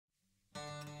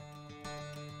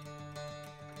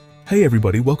Hey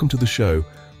everybody, welcome to the show.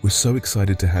 We're so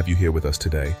excited to have you here with us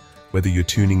today. Whether you're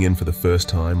tuning in for the first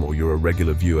time or you're a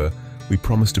regular viewer, we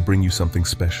promise to bring you something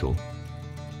special.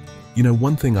 You know,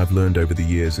 one thing I've learned over the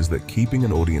years is that keeping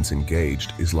an audience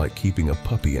engaged is like keeping a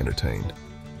puppy entertained.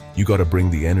 You gotta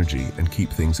bring the energy and keep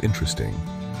things interesting.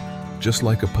 Just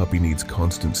like a puppy needs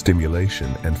constant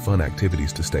stimulation and fun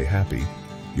activities to stay happy,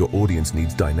 your audience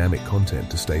needs dynamic content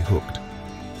to stay hooked.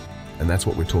 And that's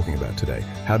what we're talking about today,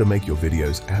 how to make your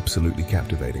videos absolutely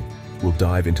captivating. We'll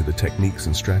dive into the techniques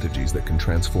and strategies that can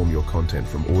transform your content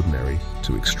from ordinary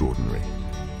to extraordinary.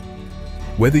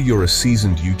 Whether you're a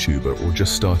seasoned YouTuber or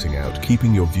just starting out,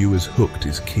 keeping your viewers hooked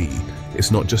is key. It's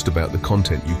not just about the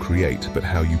content you create, but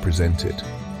how you present it.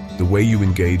 The way you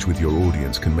engage with your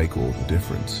audience can make all the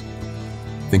difference.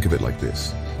 Think of it like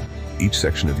this. Each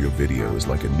section of your video is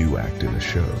like a new act in a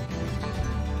show.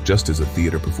 Just as a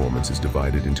theater performance is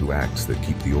divided into acts that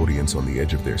keep the audience on the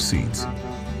edge of their seats,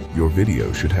 your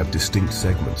video should have distinct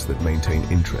segments that maintain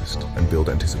interest and build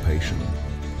anticipation.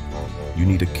 You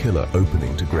need a killer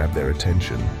opening to grab their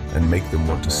attention and make them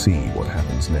want to see what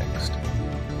happens next.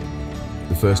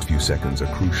 The first few seconds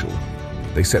are crucial.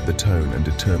 They set the tone and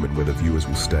determine whether viewers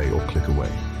will stay or click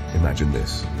away. Imagine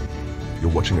this. You're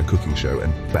watching a cooking show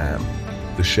and bam,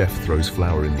 the chef throws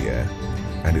flour in the air,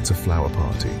 and it's a flower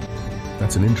party.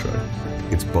 That's an intro.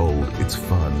 It's bold, it's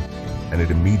fun, and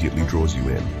it immediately draws you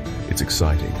in. It's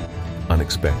exciting,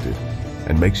 unexpected,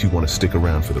 and makes you want to stick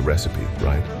around for the recipe,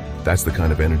 right? That's the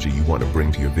kind of energy you want to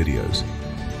bring to your videos.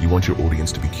 You want your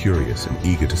audience to be curious and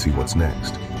eager to see what's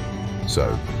next.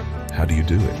 So, how do you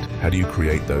do it? How do you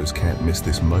create those can't miss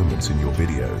this moments in your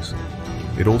videos?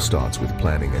 It all starts with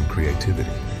planning and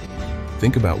creativity.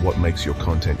 Think about what makes your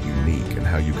content unique and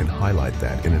how you can highlight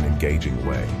that in an engaging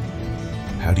way.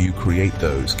 How do you create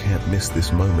those can't miss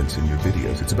this moments in your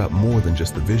videos? It's about more than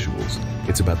just the visuals.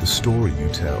 It's about the story you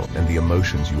tell and the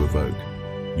emotions you evoke.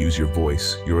 Use your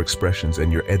voice, your expressions,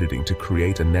 and your editing to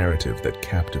create a narrative that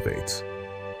captivates.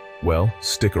 Well,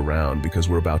 stick around because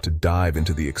we're about to dive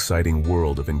into the exciting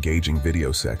world of engaging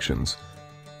video sections.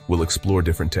 We'll explore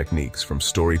different techniques from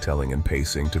storytelling and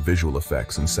pacing to visual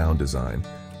effects and sound design.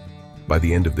 By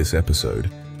the end of this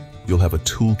episode, you'll have a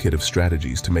toolkit of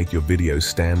strategies to make your videos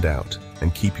stand out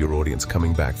and keep your audience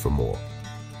coming back for more.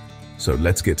 So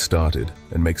let's get started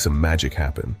and make some magic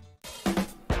happen.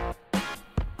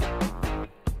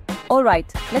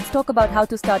 Alright, let's talk about how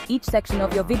to start each section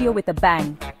of your video with a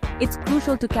bang. It's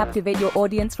crucial to captivate your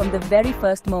audience from the very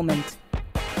first moment.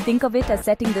 Think of it as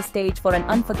setting the stage for an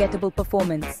unforgettable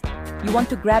performance. You want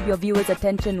to grab your viewers'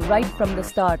 attention right from the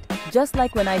start, just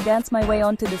like when I dance my way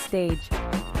onto the stage.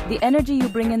 The energy you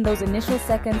bring in those initial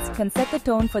seconds can set the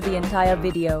tone for the entire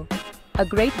video. A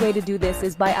great way to do this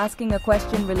is by asking a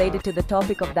question related to the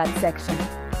topic of that section.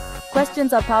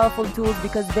 Questions are powerful tools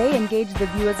because they engage the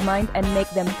viewer's mind and make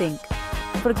them think.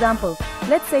 For example,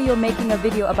 let's say you're making a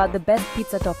video about the best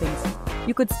pizza toppings.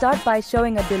 You could start by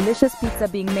showing a delicious pizza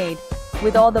being made,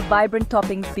 with all the vibrant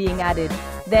toppings being added.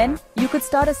 Then, you could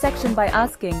start a section by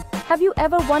asking, have you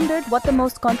ever wondered what the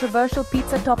most controversial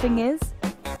pizza topping is?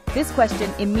 This question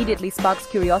immediately sparks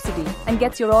curiosity and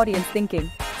gets your audience thinking.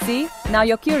 See, now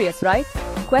you're curious, right?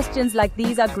 Questions like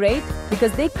these are great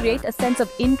because they create a sense of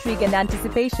intrigue and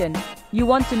anticipation. You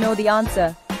want to know the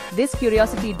answer. This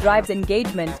curiosity drives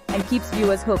engagement and keeps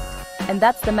viewers hooked. And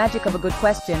that's the magic of a good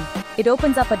question. It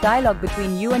opens up a dialogue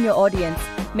between you and your audience,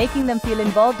 making them feel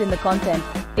involved in the content.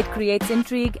 It creates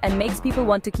intrigue and makes people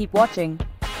want to keep watching.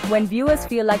 When viewers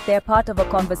feel like they're part of a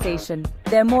conversation,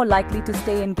 they're more likely to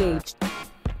stay engaged.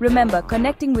 Remember,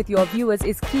 connecting with your viewers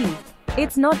is key.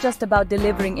 It's not just about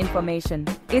delivering information.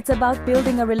 It's about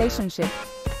building a relationship.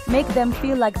 Make them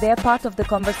feel like they're part of the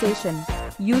conversation.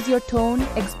 Use your tone,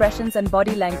 expressions, and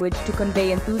body language to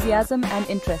convey enthusiasm and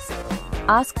interest.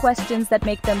 Ask questions that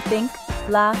make them think,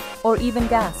 laugh, or even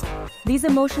gasp. These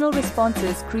emotional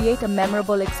responses create a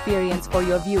memorable experience for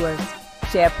your viewers.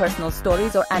 Share personal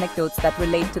stories or anecdotes that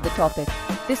relate to the topic.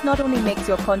 This not only makes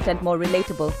your content more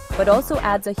relatable, but also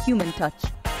adds a human touch.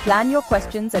 Plan your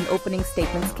questions and opening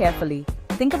statements carefully.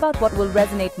 Think about what will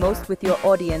resonate most with your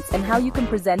audience and how you can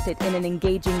present it in an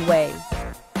engaging way.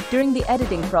 During the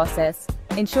editing process,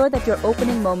 ensure that your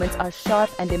opening moments are sharp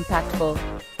and impactful.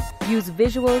 Use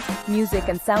visuals, music,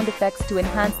 and sound effects to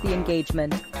enhance the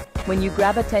engagement. When you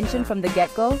grab attention from the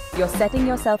get-go, you're setting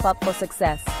yourself up for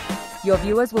success. Your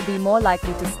viewers will be more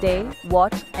likely to stay,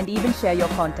 watch, and even share your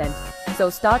content. So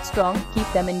start strong, keep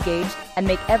them engaged, and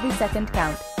make every second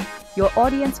count. Your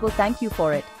audience will thank you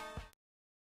for it.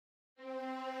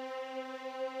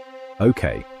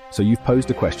 Okay, so you've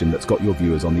posed a question that's got your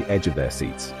viewers on the edge of their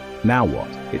seats. Now what?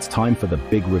 It's time for the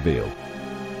big reveal.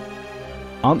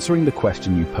 Answering the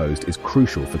question you posed is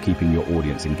crucial for keeping your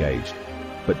audience engaged.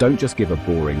 But don't just give a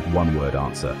boring one-word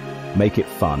answer. Make it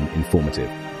fun, informative,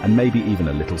 and maybe even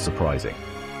a little surprising.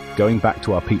 Going back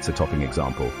to our pizza topping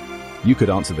example, you could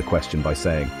answer the question by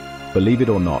saying, "Believe it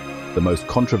or not, the most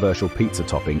controversial pizza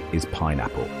topping is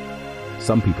pineapple.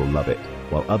 Some people love it,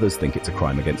 while others think it's a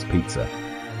crime against pizza."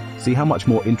 See how much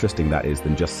more interesting that is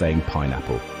than just saying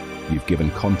pineapple. You've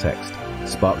given context,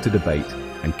 sparked a debate,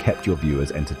 and kept your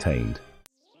viewers entertained.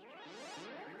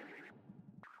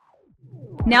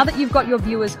 Now that you've got your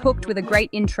viewers hooked with a great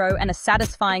intro and a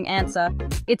satisfying answer,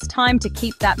 it's time to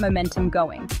keep that momentum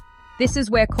going. This is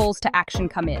where calls to action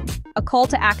come in. A call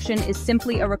to action is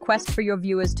simply a request for your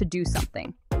viewers to do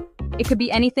something. It could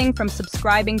be anything from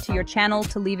subscribing to your channel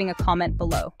to leaving a comment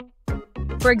below.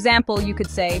 For example, you could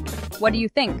say, "What do you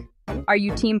think? Are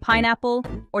you team pineapple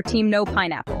or team no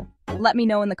pineapple? Let me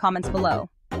know in the comments below."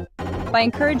 By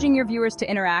encouraging your viewers to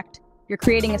interact, you're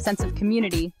creating a sense of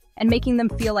community and making them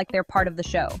feel like they're part of the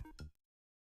show.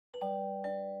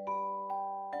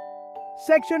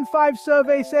 Section 5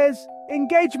 survey says,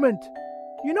 engagement.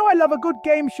 You know I love a good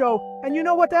game show, and you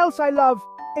know what else I love?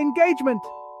 Engagement.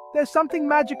 There's something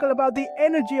magical about the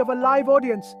energy of a live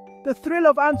audience, the thrill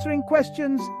of answering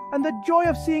questions, and the joy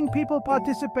of seeing people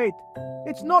participate.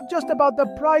 It's not just about the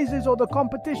prizes or the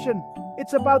competition,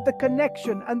 it's about the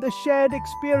connection and the shared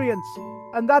experience.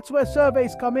 And that's where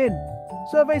surveys come in.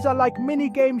 Surveys are like mini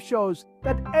game shows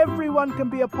that everyone can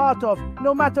be a part of,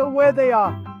 no matter where they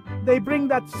are. They bring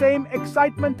that same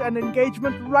excitement and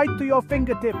engagement right to your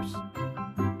fingertips.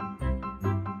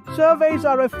 Surveys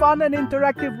are a fun and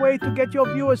interactive way to get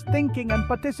your viewers thinking and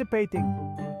participating.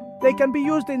 They can be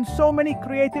used in so many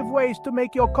creative ways to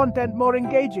make your content more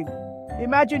engaging.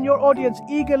 Imagine your audience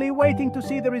eagerly waiting to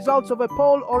see the results of a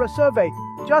poll or a survey,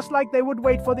 just like they would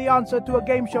wait for the answer to a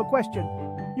game show question.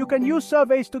 You can use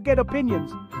surveys to get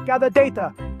opinions, gather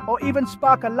data, or even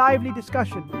spark a lively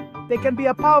discussion. They can be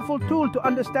a powerful tool to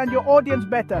understand your audience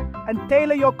better and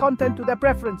tailor your content to their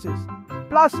preferences.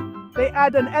 Plus, they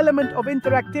add an element of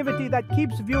interactivity that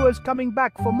keeps viewers coming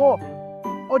back for more.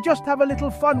 Or just have a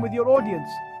little fun with your audience.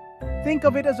 Think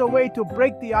of it as a way to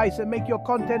break the ice and make your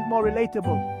content more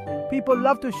relatable. People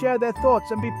love to share their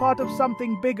thoughts and be part of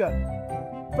something bigger.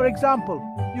 For example,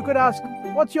 you could ask,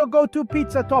 "What's your go-to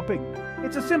pizza topping?"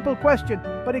 It's a simple question,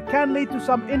 but it can lead to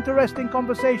some interesting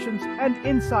conversations and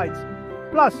insights.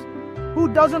 Plus, who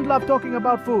doesn't love talking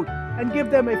about food? And give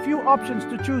them a few options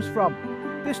to choose from.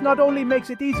 This not only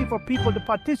makes it easy for people to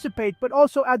participate, but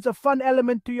also adds a fun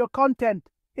element to your content.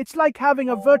 It's like having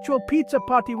a virtual pizza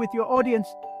party with your audience.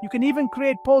 You can even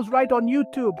create polls right on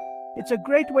YouTube. It's a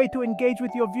great way to engage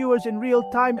with your viewers in real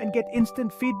time and get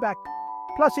instant feedback.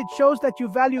 Plus, it shows that you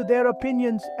value their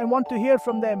opinions and want to hear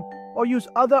from them, or use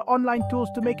other online tools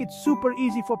to make it super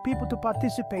easy for people to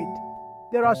participate.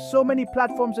 There are so many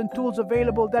platforms and tools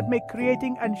available that make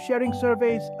creating and sharing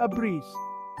surveys a breeze.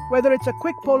 Whether it's a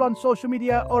quick poll on social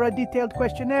media or a detailed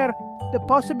questionnaire, the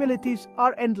possibilities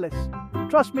are endless.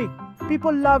 Trust me,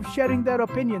 people love sharing their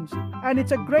opinions, and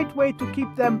it's a great way to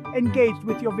keep them engaged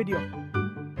with your video.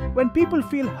 When people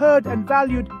feel heard and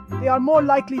valued, they are more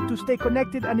likely to stay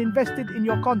connected and invested in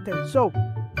your content. So,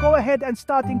 go ahead and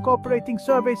start incorporating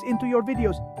surveys into your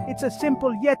videos. It's a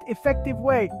simple yet effective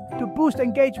way to boost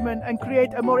engagement and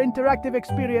create a more interactive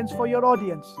experience for your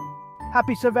audience.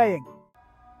 Happy surveying!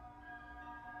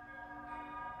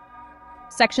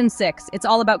 Section 6, it's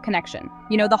all about connection.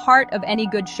 You know, the heart of any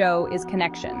good show is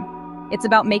connection. It's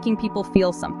about making people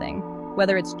feel something,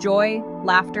 whether it's joy,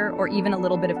 laughter, or even a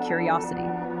little bit of curiosity.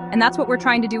 And that's what we're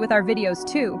trying to do with our videos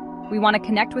too. We want to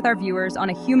connect with our viewers on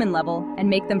a human level and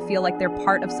make them feel like they're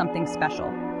part of something special.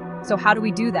 So how do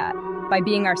we do that? By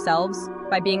being ourselves,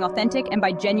 by being authentic, and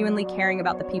by genuinely caring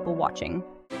about the people watching.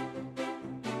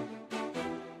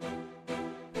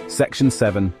 Section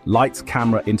 7, lights,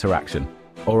 camera, interaction.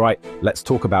 Alright, let's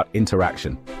talk about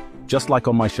interaction. Just like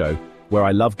on my show, where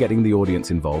I love getting the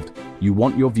audience involved, you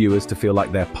want your viewers to feel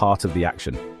like they're part of the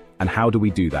action. And how do we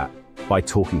do that? By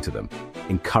talking to them.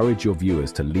 Encourage your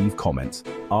viewers to leave comments,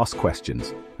 ask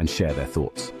questions, and share their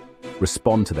thoughts.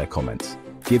 Respond to their comments,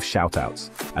 give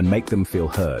shout-outs, and make them feel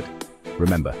heard.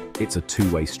 Remember, it's a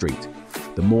two-way street.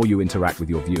 The more you interact with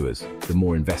your viewers, the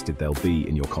more invested they'll be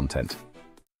in your content.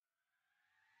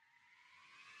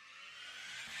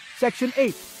 Section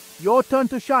 8. Your turn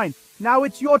to shine. Now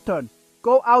it's your turn.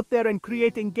 Go out there and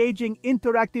create engaging,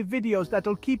 interactive videos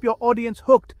that'll keep your audience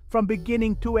hooked from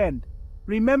beginning to end.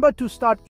 Remember to start